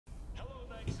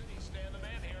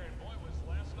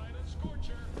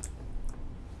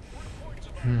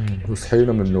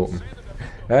وصحينا من النوم.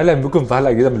 اهلا بكم في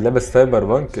حلقه جديده من لعبه سايبر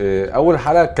بانك. اول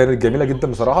حلقه كانت جميله جدا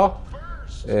بصراحه.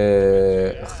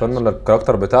 اخترنا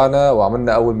الكاركتر بتاعنا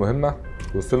وعملنا اول مهمه،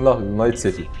 وصلنا لنايت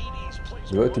سيتي.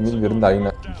 دلوقتي مين بيرن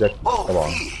علينا؟ جاك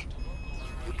طبعا.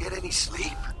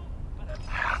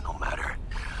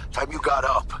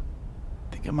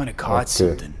 Think I might have caught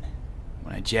something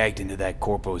when I jagged into that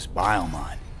Corpo's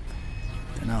biomine.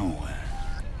 Dunno,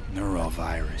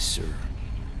 neurovirus or...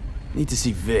 Need to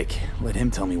see Vic. Let him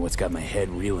tell me what's got my head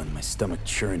reeling, my stomach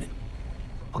churning.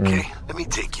 Okay, let me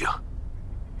take you.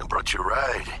 I brought you a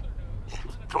ride.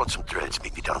 Throw on some threads,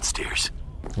 meet me downstairs.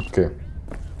 Okay.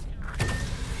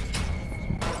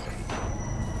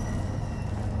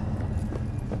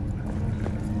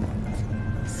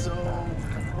 So,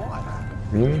 what?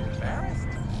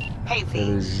 Hey V,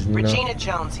 Regina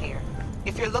Jones here.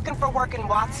 If you're looking for work in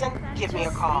Watson, give me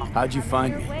a call. How'd you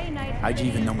find me? How'd you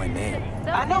even know my name?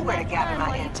 I know where to gather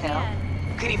my intel.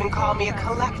 Could even call me a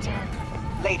collector.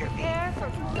 Later, V.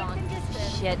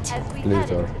 Shit.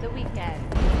 Later.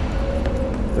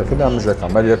 ده كده عم جاك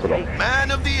عمال ياكل.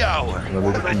 Man of the hour.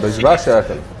 ما بيشبعش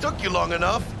اكل. Took you long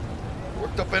enough.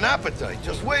 Worked up an appetite,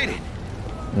 just waiting.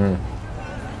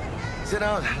 Sit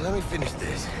down, let me finish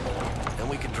this. Then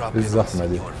we can drop in on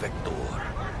Senor Vector.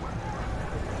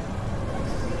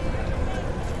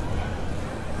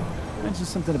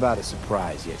 Mentioned something about a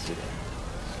surprise yesterday.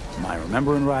 Am I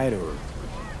remembering right, or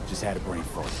just had a brain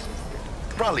fart?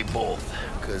 Probably both,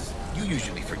 because you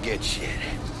usually forget shit.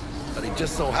 But it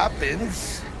just so happens,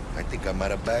 I think I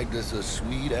might have bagged us a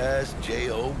sweet-ass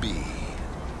J.O.B.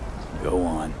 Go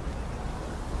on.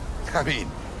 I mean,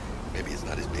 maybe it's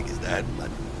not as big as that,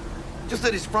 but just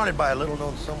that it's fronted by a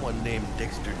little-known someone named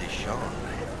Dexter Deshawn.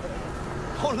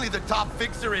 Only the top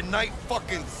fixer in Night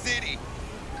fucking City.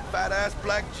 Fat-ass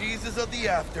black Jesus of the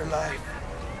afterlife.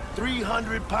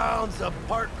 300 pounds of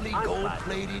partly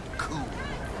gold-plated cool.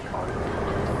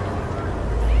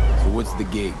 So what's the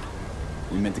gig?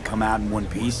 We meant to come out in one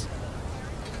piece?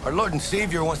 Our Lord and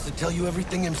Savior wants to tell you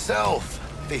everything himself,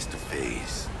 face to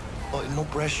face. Oh, no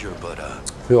pressure, but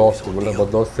في عصر بيقول لك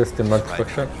بدور سيستم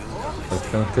مانيفاكتشر.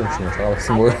 عشان تمشي مش عارف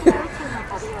اسمه ايه.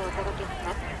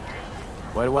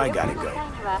 Why do I gotta go?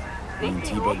 Didn't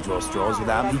T-Bug draw straws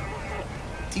without me?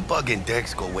 T-Bug and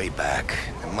Dex go way back,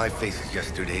 and my face is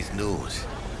yesterday's news.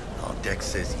 Now Dex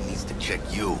says he needs to check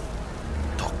you,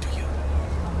 talk to you.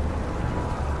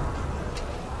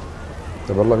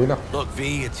 طب يلا بينا. Look,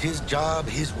 V, it's his job,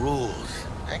 his rules.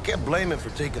 I can't blame him for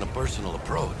taking a personal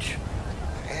approach.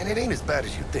 And it ain't as bad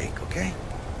as you think, okay?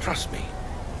 Trust me.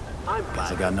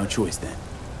 Guess I got no choice then.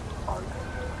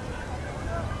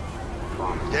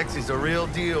 Dex is a real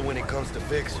deal when it comes to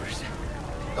fixers.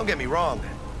 Don't get me wrong.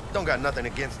 Don't got nothing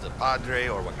against the Padre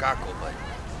or Wakako, but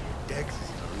Dex is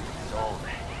in a league of his own.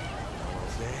 You know what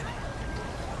I'm saying?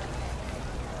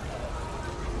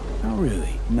 Not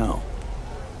really, no.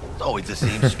 It's always the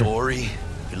same story.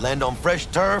 You land on fresh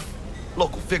turf,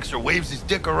 local fixer waves his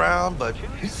dick around, but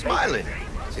he's smiling,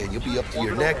 saying you'll be up to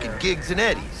your neck in gigs and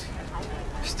eddies.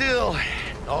 Still,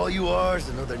 all you are is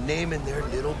another name in their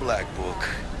little black book.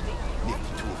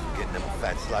 Nifty tool for getting them a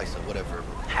fat slice of whatever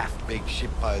half-baked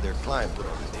shit pie their client put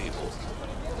on the table.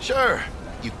 Sure,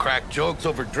 you crack jokes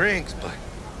over drinks, but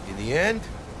in the end,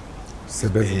 it's a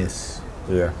business.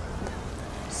 Yeah,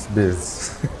 it's biz.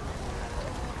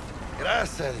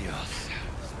 Gracias a Dios.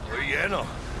 Estoy lleno.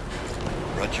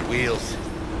 Brought your wheels.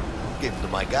 Gave them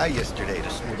to my guy yesterday to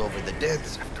smooth over the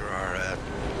dents after our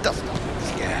dust up with the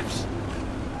scabs.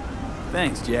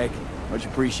 Thanks, Jack. Much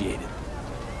appreciated.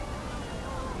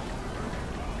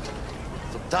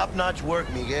 Some top-notch work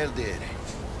Miguel did.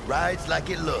 Rides like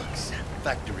it looks.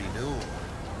 Factory new.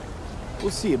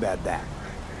 We'll see about that.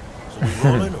 So we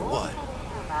rolling or what?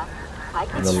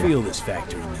 Let's feel this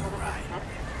factory new ride.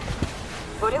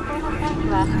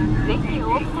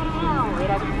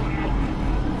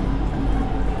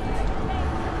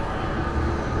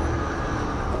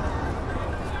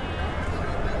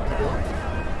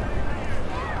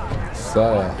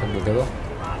 ساعة حاجة كده.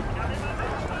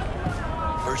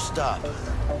 First stop,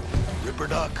 Ripper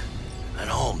Duck and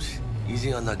Holmes.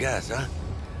 Easy on the gas, huh?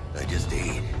 I just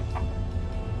ate.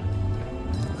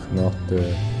 Not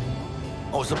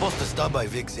I was supposed to stop by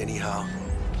Vic's anyhow.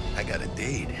 I got a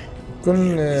date.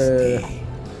 كن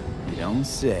You don't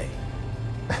say.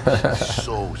 She's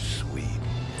so sweet.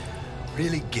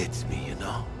 Really gets me, you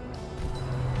know?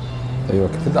 ايوه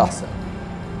كده احسن.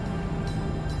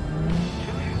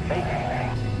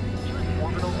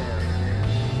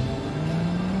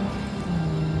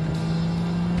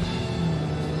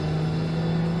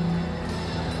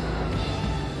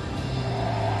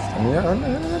 ثانية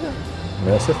أنا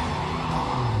ماشي.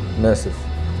 ماسف.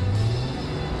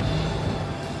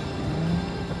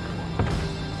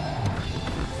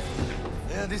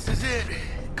 Yeah, this is it.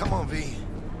 Come on, V.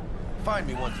 Find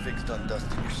me once Vic's done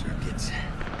dusting your circuits.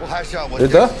 We'll hash out what ايه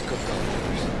ده؟ Dexter's cooked up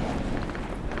first.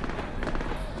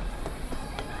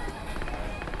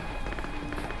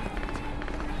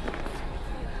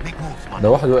 Make moves, man. ده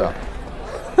واحد وقع.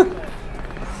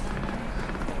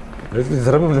 لقيت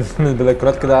بيضربني من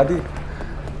البلكونات كده عادي.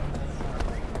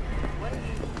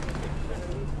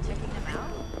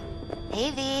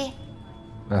 Hey, V.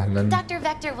 اهلا. Dr.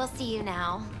 Vector will see you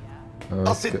now.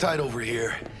 I'll sit tight over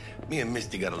here. Me and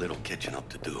Misty got a little catching up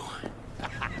to do.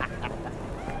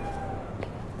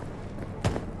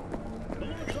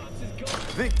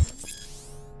 Vic.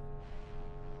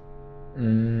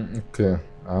 اوكي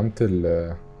عملت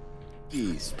ال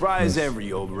Surprise ever,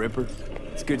 you old ripper.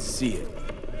 It's good to see you.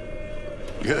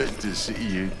 Good to see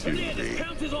you too, V.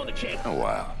 Oh,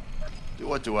 wow.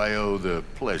 What do I owe the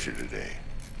pleasure today?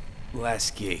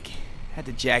 Last gig. Had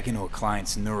to jack into a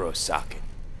client's neuro socket.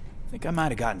 Think I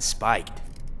might have gotten spiked.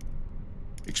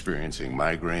 Experiencing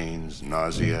migraines,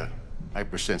 nausea,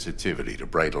 hypersensitivity to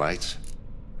bright lights?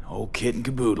 Whole kit and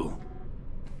caboodle.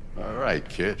 All right,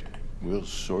 kid. We'll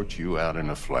sort you out in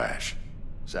a flash.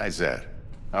 Besides that,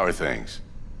 how are things?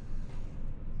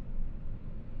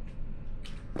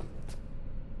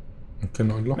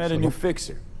 ممكن اقول له Met a new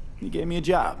fixer. He gave me a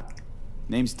job.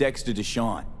 Name's Dexter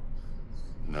Deshawn.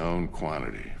 Known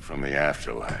quantity from the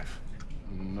afterlife.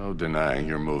 No denying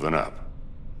you're moving up.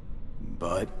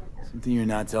 But something you're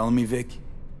not telling me, Vic?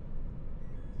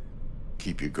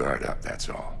 Keep your guard up, that's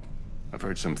all. I've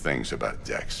heard some things about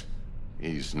Dex.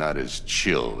 He's not as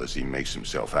chill as he makes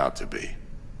himself out to be.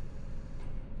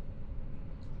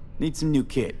 Need some new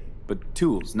kit, but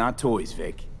tools, not toys,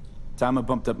 Vic. Time I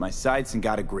bumped up my sights and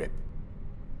got a grip.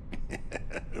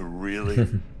 Really?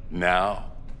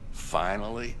 Now?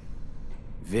 Finally?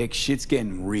 Vic, shit's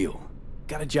getting real.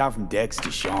 Got a job from Dex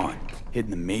Deshawn,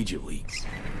 hitting the major leagues.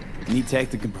 Need tech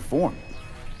that can perform.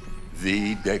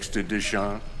 The Dexter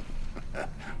Deshawn?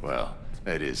 Well,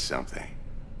 that is something.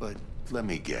 But let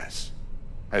me guess.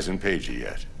 Hasn't paid you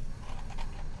yet.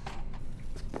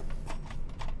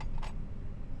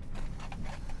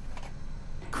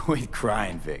 Quit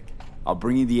crying, Vic. I'll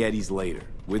bring you the eddies later,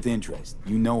 with interest.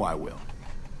 You know I will.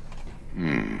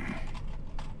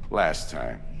 Last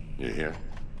time. You hear?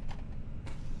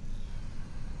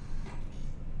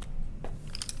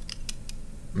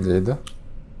 ايه ده؟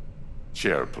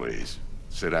 Chair, please.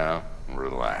 Sit down and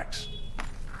relax.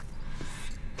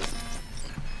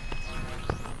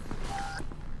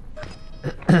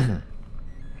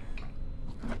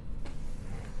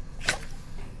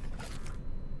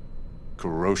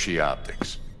 Kuroshi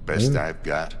Optics. Best I've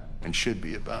got, and should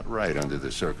be about right under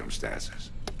the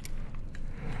circumstances.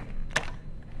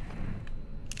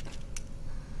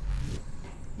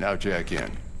 Now jack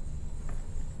in.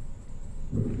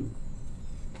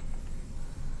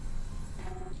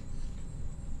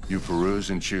 You peruse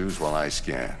and choose while I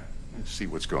scan. See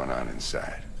what's going on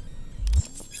inside.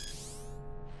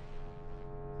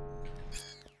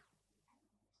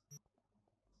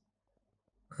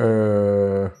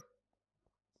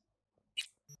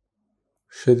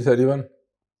 الشيء دي تقريبا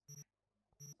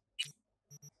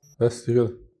بس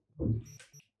كده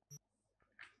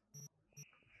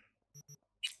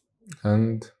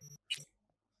and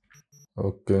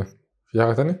اوكي في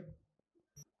حاجة تانية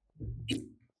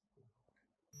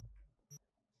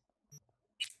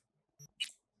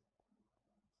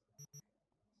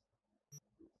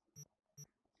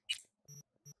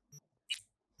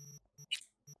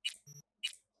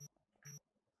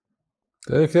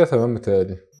تقريبا كده تمام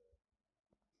متهيألي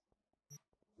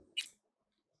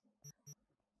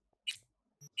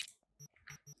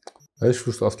مفيش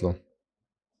فلوس أصلا.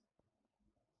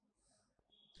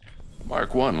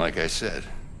 Mark 1, like I said.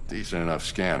 Decent enough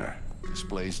scanner.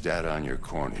 Displays data on your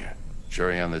cornea.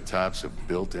 Cherry on the top's a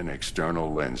built-in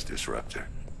external lens disruptor.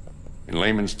 In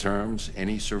layman's terms,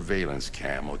 any surveillance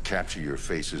cam will capture your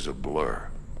face as a blur.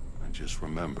 And just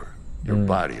remember, your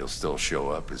body will still show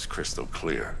up as crystal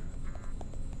clear.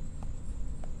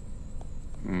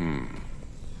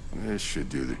 This should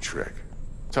do the trick.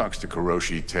 Talks to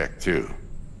Kuroshi Tech, too.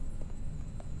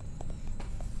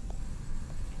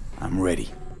 I'm ready.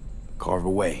 Carve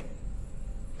away.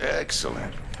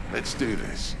 Excellent. Let's do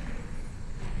this.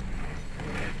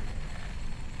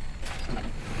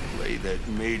 Lay that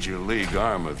major league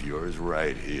arm of yours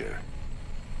right here.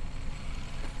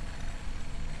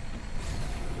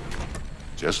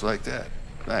 Just like that.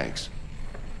 Thanks.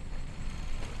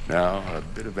 Now, a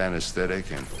bit of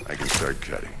anesthetic and I can start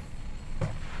cutting.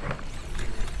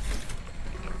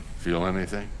 Feel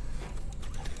anything?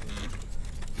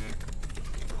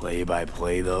 Play by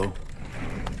play, though?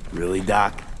 Really,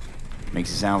 Doc? Makes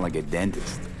it sound like a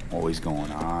dentist. Always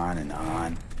going on and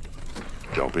on.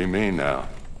 Don't be mean now.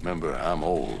 Remember, I'm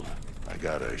old. I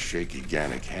got a shaky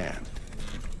Gannic hand.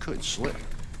 Could slip.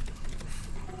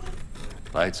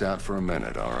 Lights out for a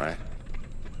minute, all right?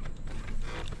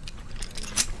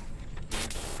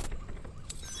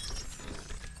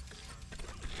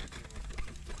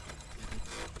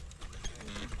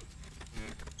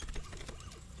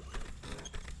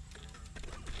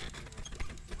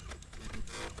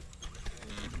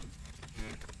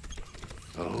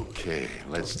 Okay,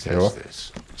 let's test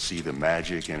this. See the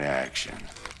magic in action.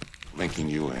 Linking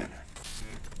you in.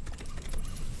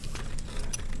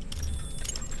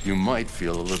 You might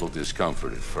feel a little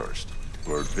discomfort at first.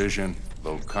 Blurred vision,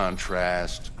 low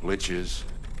contrast, glitches.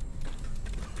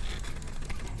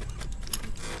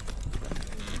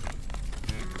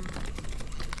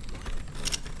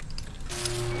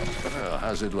 Well,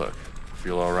 how's it look?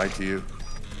 Feel all right to you?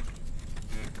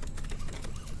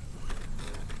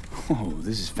 Oh,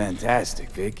 this is fantastic,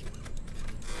 Vic.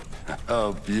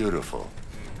 Oh, beautiful.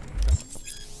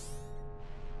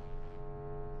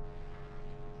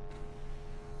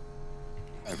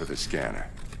 Time for the scanner.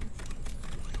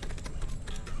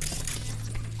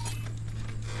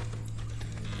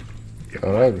 It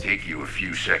might take you a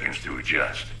few seconds to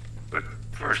adjust, but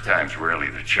first time's rarely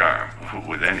the charm,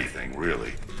 with anything,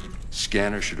 really.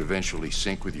 Scanner should eventually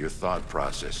sync with your thought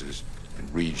processes and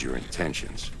read your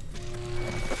intentions.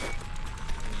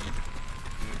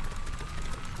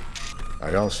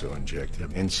 I also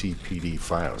injected NCPD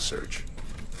file search.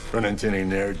 Run into any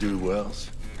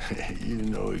ne'er-do-wells? You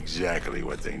know exactly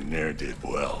what they ne'er did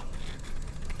well.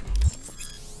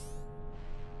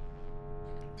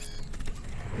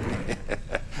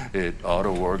 It ought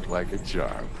to work like a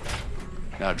charm.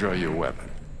 Now draw your weapon.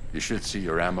 You should see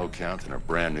your ammo count in a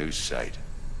brand new sight.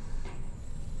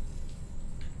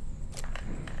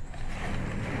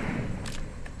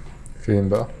 فين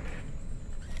بقى؟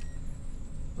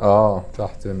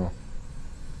 تحت هنا.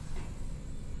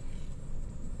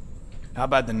 How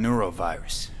about the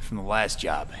neurovirus from the last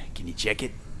job? Can you check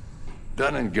it?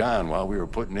 Done and gone while we were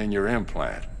putting in your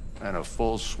implant. And a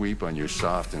full sweep on your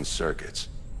soft and circuits.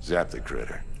 Zap the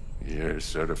critter. You're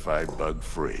certified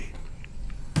bug-free.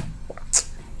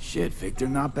 Shit, Victor,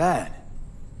 not bad.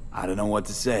 I don't know what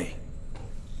to say.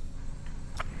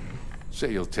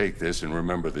 Say you'll take this and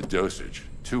remember the dosage.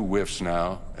 2 whiffs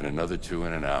now, and another 2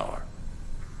 in an hour.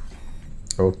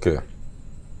 اوكي.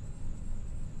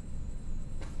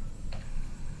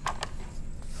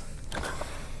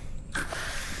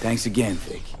 Thanks again,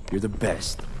 Vic. You're the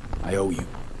best. I owe you.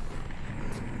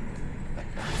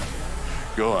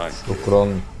 Go on, kid.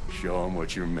 شكرا. Show them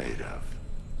what you're made of.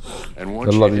 And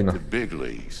once يلا you hit بينا. the big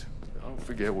leagues, don't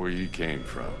forget where you came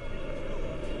from.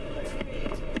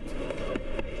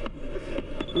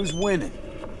 Who's winning?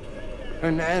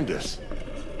 Hernandez.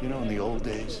 You know, in the old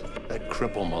days, that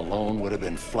cripple Malone would have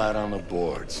been flat on the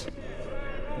boards.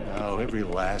 Now, every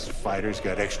last fighter's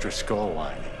got extra skull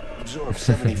lining. Absorbs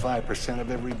 75% of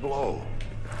every blow.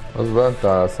 بس بقى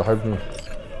انت صاحبني.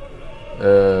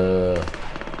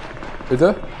 ايه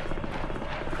ده؟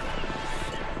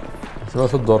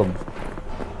 سمعت الضرب.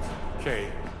 Okay,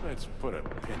 let's put a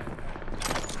pin in that.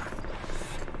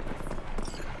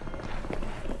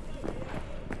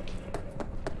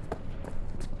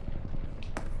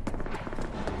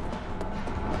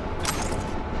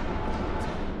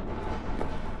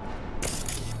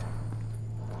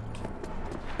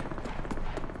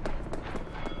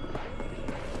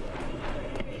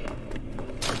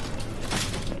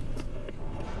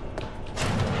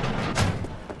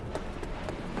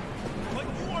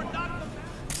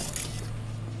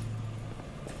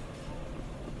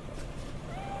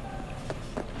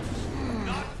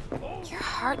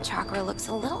 Heart chakra looks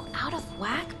a little out of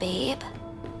whack, babe.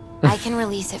 I can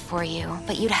release it for you,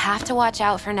 but you'd have to watch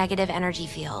out for negative energy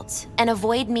fields and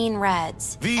avoid mean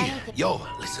reds. V, yo,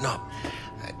 listen up.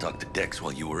 I talked to Dex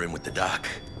while you were in with the doc.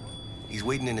 He's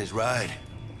waiting in his ride.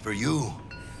 For you.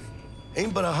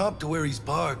 Ain't but a hop to where he's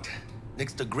parked.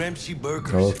 Next to Gramsci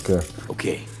Burgers. اوكي.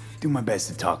 Okay, do my best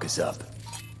to talk us up.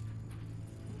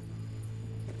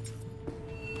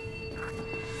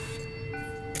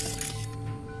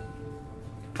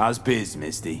 How's biz,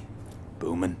 Misty?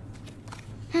 Booming?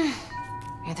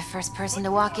 You're the first person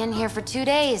to walk in here for 2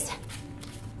 days.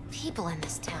 People in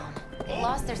this town, they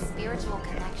lost their spiritual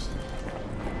connection.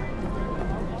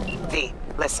 V,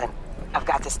 listen. I've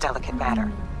got this delicate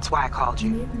matter. That's why I called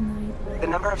you. The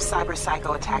number of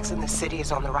cyber-psycho attacks in the city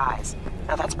is on the rise.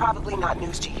 Now that's probably not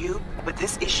news to you, but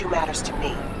this issue matters to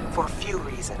me for a few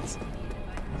reasons.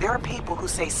 There are people who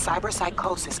say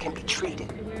cyberpsychosis can be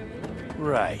treated.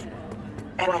 Right.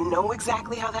 And I know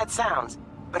exactly how that sounds,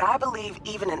 but I believe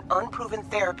even an unproven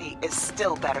therapy is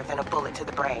still better than a bullet to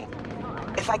the brain.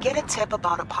 If I get a tip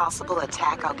about a possible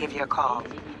attack, I'll give you a call.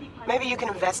 Maybe you can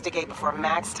investigate before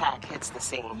Max Tack hits the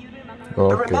scene.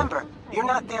 But remember, you're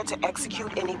not there to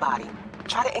execute anybody.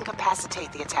 Try to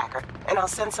incapacitate the attacker, and I'll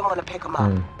send someone to pick him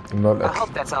up. I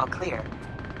hope that's all clear.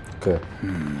 Okay.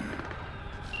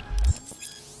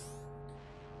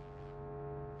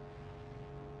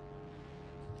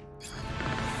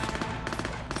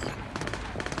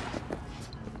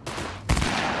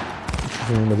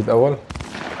 شوف مين دي الأول.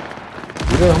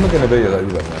 دي مهمة جانبية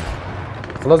تقريبا يعني.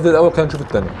 خلاص دي الأول، خلينا نشوف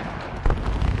التانية.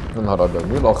 يا نهار أبيض،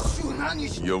 مين الأخ؟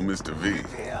 Yo, Mr. V,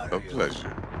 a pleasure.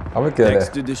 عمل كده ليه؟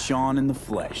 Dexter Deshawn in the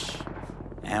flesh.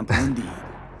 Ample indeed.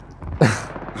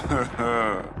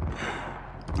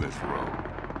 Let's roll.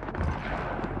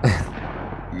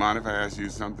 Mind if I ask you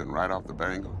something right off the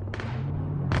bangle?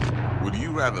 Would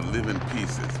you rather live in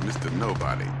pieces, Mr.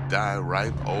 Nobody, die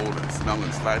ripe, old, and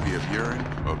smelling slightly of urine,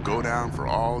 or go down for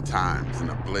all times in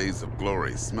a blaze of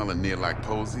glory, smelling near like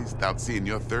posies, without seeing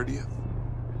your 30th?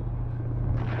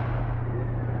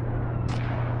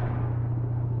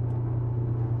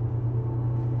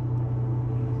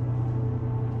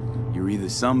 You're either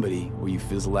somebody or you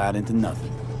fizzle out into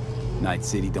nothing. Night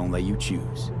City don't let you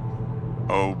choose.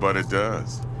 Oh, but it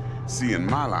does. See, in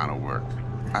my line of work,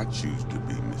 I choose to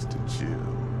be Mr. Chill.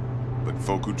 But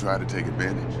folk who try to take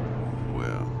advantage,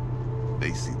 well,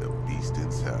 they see the beast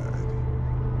inside.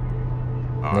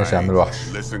 All right,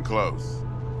 listen close.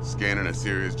 Scanning a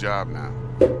serious job now.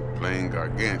 Playing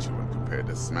gargantuan compared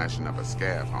to smashing up a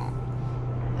scav home.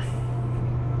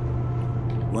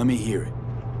 Let me hear it.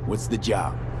 What's the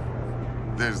job?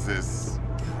 There's this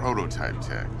prototype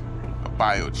tech, a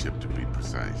biochip to be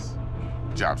precise.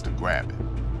 Job's to grab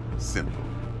it. Simple.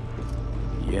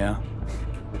 Yeah?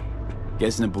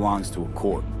 Guessing it belongs to a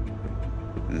corp.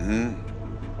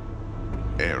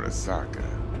 Arasaka.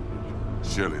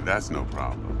 Surely that's no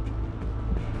problem.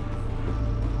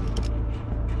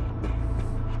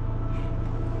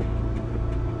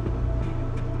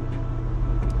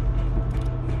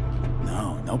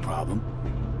 No problem.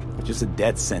 Just a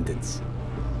death sentence.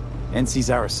 NC's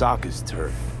Arasaka's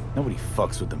turf. Nobody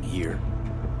fucks with them here.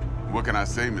 What can I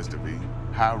say, Mr. V?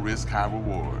 High risk, high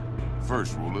reward.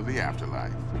 First rule of the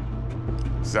afterlife.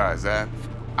 Besides that,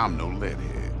 I'm no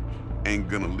leadhead. Ain't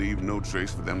gonna leave no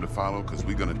trace for them to follow, cause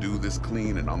we gonna do this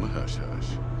clean and on the hush-hush.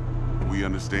 We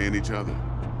understand each other?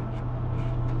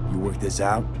 You work this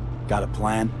out? Got a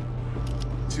plan?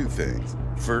 Two things.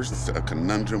 First, a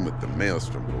conundrum with the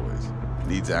Maelstrom boys.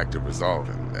 Needs active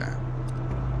resolving that.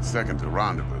 Second, a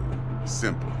rendezvous.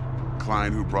 Simple.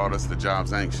 Client who brought us the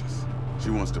job's anxious.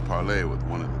 She wants to parlay with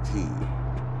one of the team.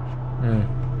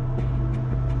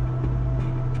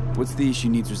 What's the issue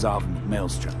needs resolving with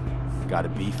Maelstrom? Got a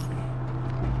beef?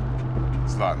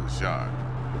 Slotting the shard.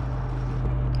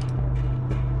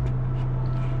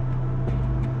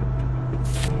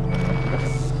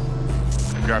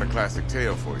 Got a classic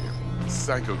tale for you.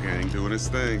 Psycho gang doing his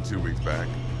thing 2 weeks back.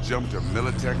 Jumped a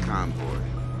Militech convoy.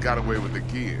 Got away with the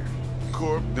gear.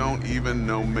 Corp don't even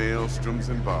know Maelstrom's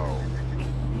involved.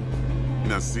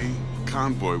 Now see,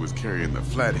 convoy was carrying the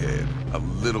Flathead, a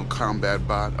little combat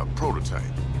bot, a prototype.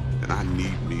 And I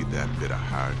need that bit of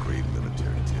high-grade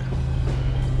military tech.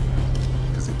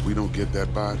 Because if we don't get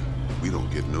that bot, we don't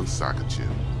get no soccer chip.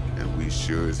 And we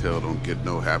sure as hell don't get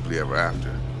no happily ever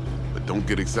after. But don't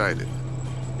get excited.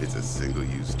 It's a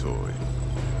single-use toy.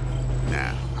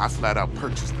 Now, I flat out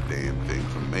purchased the damn thing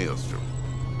from Maelstrom.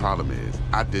 Problem is,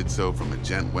 I did so from a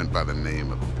gent went by the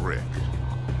name of Brick.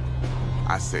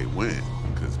 I say when,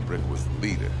 because Brick was the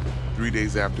leader. 3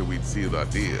 days after we'd sealed our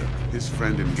deal, his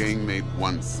friend and gangmate,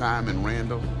 one Simon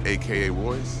Randall, aka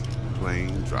Royce,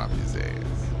 plain dropped his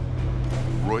ass.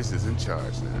 Royce is in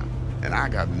charge now, and I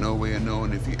got no way of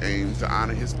knowing if he aims to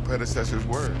honor his predecessor's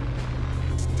word.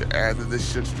 To add to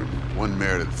this shitstorm, one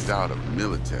Meredith Stout of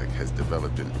Militech has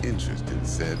developed an interest in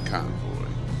said convoy.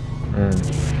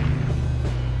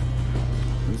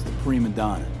 Who's the prima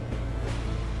donna?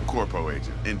 Corpo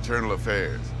agent, internal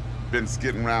affairs. Been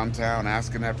skidding around town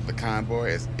asking after the convoy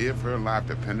as if her life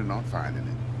depended on finding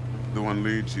it. The one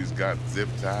lead she's got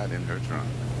zip-tied in her trunk.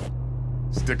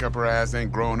 Stick up her ass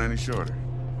ain't growing any shorter,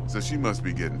 so she must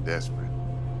be getting desperate.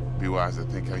 Be wise to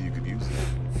think how you could use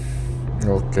it.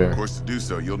 Okay. Of course, to do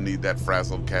so, you'll need that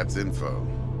frazzled cat's info.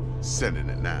 Sending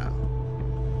it now.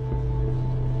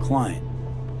 Client.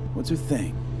 What's her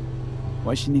thing?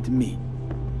 Why she need to meet?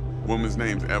 Woman's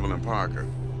name's Evelyn Parker.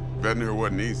 Vetting her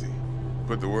wasn't easy.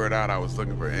 Put the word out I was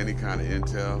looking for any kind of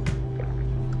intel.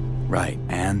 Right,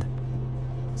 and?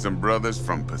 Some brothers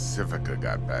from Pacifica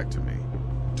got back to me.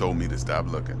 Told me to stop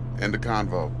looking. End the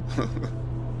convo.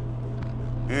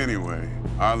 Anyway,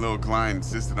 our little client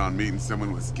insisted on meeting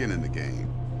someone with skin in the game.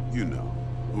 You know,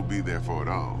 who'll be there for it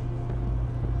all.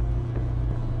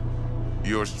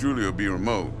 Yours truly will be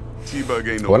remote. T-Bug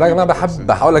ain't no. والله يا جماعه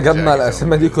بحاول اجمع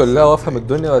الاسماء دي كلها وافهم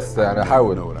الدنيا بس يعني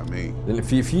احاول. لان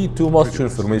في too much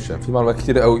information، في معلومات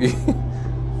كتير قوي.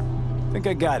 Think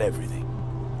I got everything.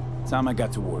 Time I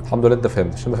got to work. الحمد لله انت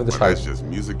فهمت عشان ما فهمتش حاجه. That's just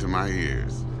music to my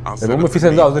ears. المهم في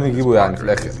صندوق عاوزين يجيبوا يعني في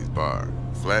الاخر.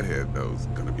 Flathead though's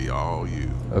gonna be all you.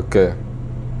 اوكي.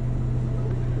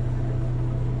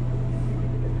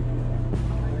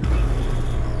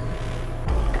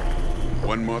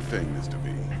 One more thing, Mr. B.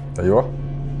 ايوه.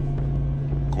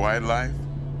 Quiet life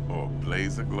or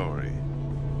blaze of glory?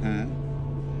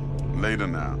 Later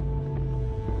now.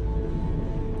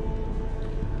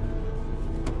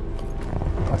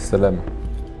 مع السلامة.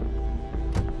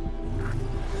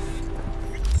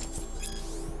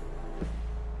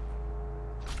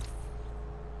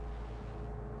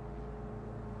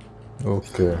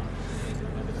 اوكي.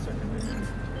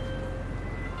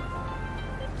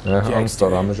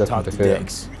 امستر عم جات متفاهم.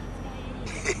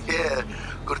 Yeah,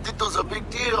 Gordito's a big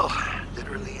deal.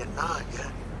 Literally and not,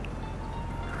 yeah.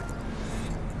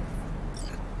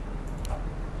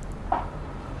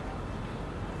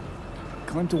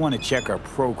 Claim to want to check our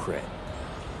pro cred.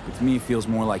 But to me it feels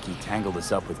more like he tangled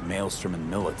us up with Maelstrom and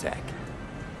Militech.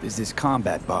 There's this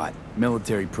combat bot,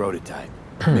 military prototype.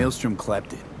 Maelstrom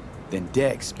clept it. Then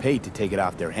Dex paid to take it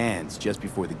off their hands just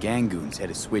before the Gangoons had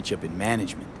a switch up in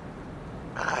management.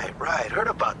 Right.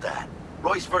 Heard about that.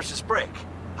 Royce versus Brick.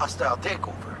 Hostile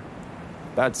takeover.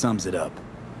 About sums it up.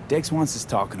 Dex wants us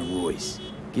talking to Royce.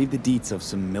 Gave the deets of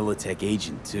some Militech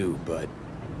agent too, but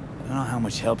I don't know how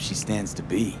much help she stands to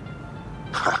be.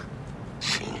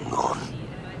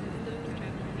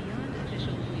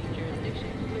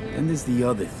 Then there's the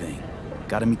other thing.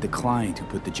 Gotta meet the client who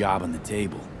put the job on the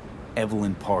table.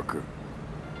 Evelyn Parker.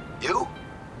 You?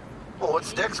 Well,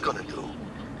 what's Dex gonna do?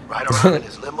 Ride around in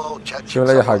his limo, chat chicks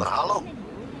up on the hollow?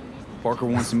 Parker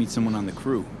wants to meet someone on the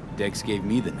crew. Dex gave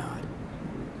me the nod.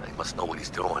 He must know what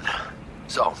he's doing.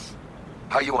 So,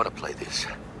 how you want to play this?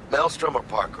 Maelstrom or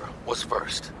Parker? What's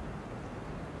first?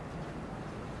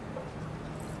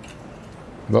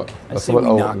 I say we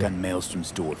knock on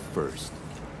Maelstrom's door first.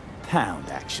 Pound,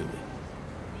 actually.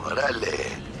 Orale.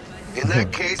 In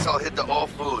that case, I'll hit the all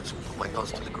foods. Put my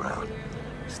nose to the ground.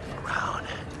 Stick around.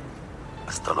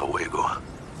 Hasta luego.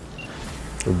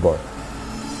 Goodbye.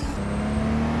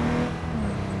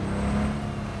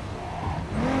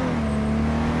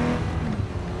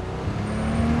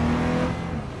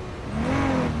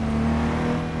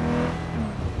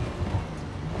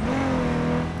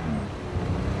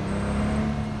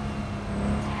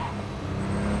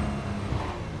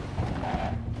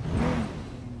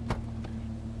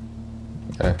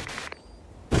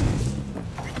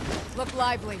 Look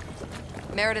lively.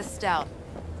 Meredith Stout.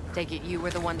 Take it you were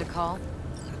the one to call?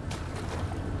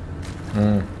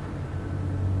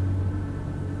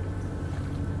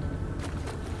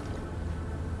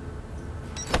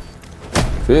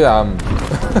 في يا عم.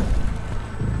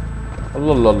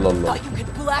 الله الله الله الله. Thought you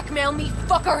could blackmail me,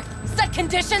 fucker? Set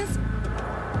conditions?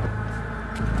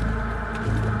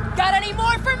 Got any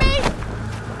more for me?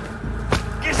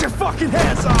 Get your fucking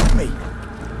hands off me!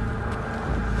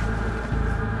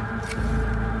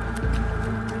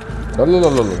 لا لا لا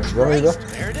لا لا ده.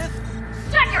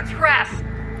 Shut your trap!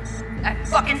 That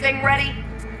fucking thing ready?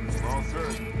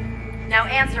 Now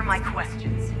answer my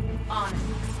questions.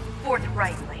 Honestly,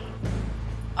 forthrightly.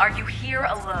 Are you here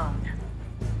alone?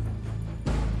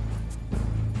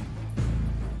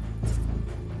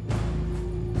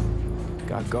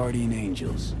 Got guardian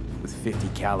angels with 50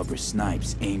 caliber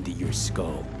snipes aimed at your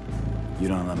skull. You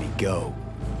don't let me go,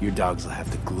 your dogs will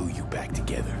have to glue you back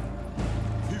together.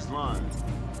 He's lying.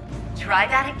 Try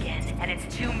that again, and it's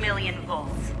 2 million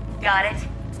volts. Got it?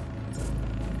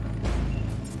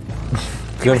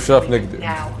 كده مش هنعرف نكدب.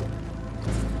 Now.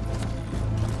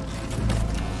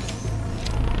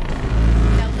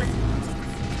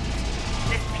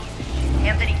 This piece of shit,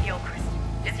 Anthony Gilchrist.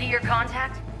 Is he your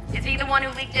contact? Is he the one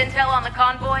who leaked intel on the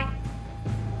convoy?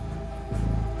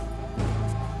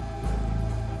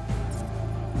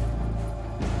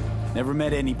 Never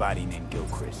met anybody named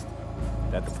Gilchrist.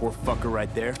 That the poor fucker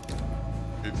right there?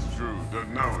 It's true,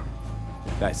 doesn't know him.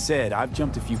 That said, I've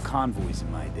jumped a few convoys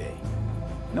in my day.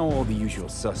 Know all the usual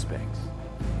suspects.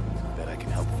 Bet I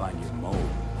can help find your mole.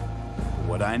 But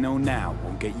what I know now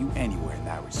won't get you anywhere in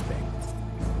that respect.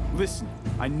 Listen,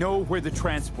 I know where the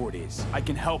transport is. I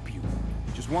can help you.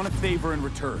 Just want a favor in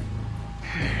return.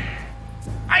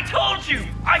 I told you!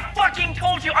 I fucking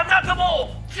told you! I'm not the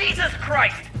mole! Jesus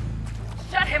Christ!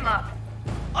 Shut him up.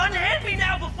 Unhand me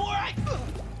now before I...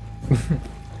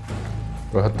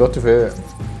 وحطيت في ايه؟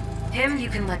 Him, you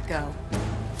can let go.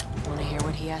 Want to hear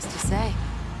what he has to say?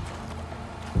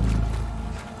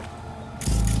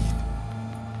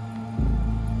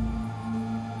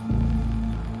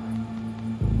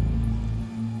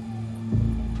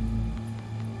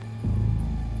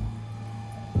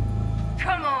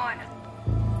 Come on.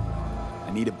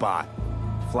 I need a bot.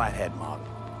 Flathead model.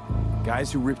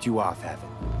 Guys who ripped you off have it.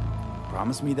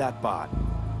 Promise me that bot.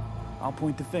 I'll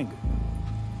point the finger.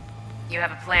 You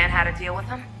have a plan how to deal with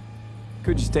them?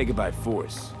 Could just take it by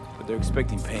force, but they're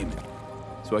expecting payment.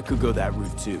 So I could go that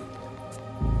route too.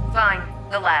 Fine,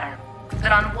 the latter.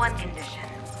 But on one condition.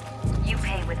 You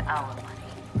pay with our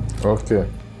money. اوكي.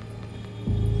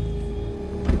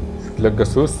 شكلك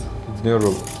جاسوس 2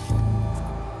 ربع.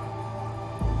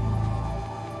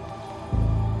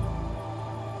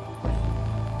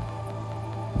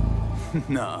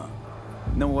 Nah.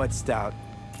 Know what, Stout?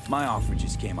 My offer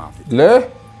just came off the ليه؟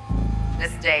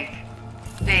 Mistake.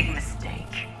 Big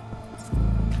mistake.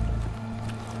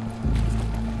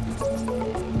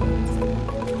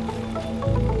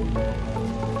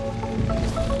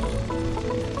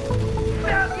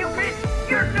 Stop, you bitch!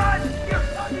 You're done! You're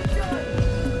fucking done!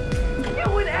 You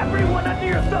and everyone under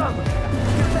your thumb!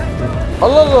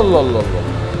 الله الله الله الله الله.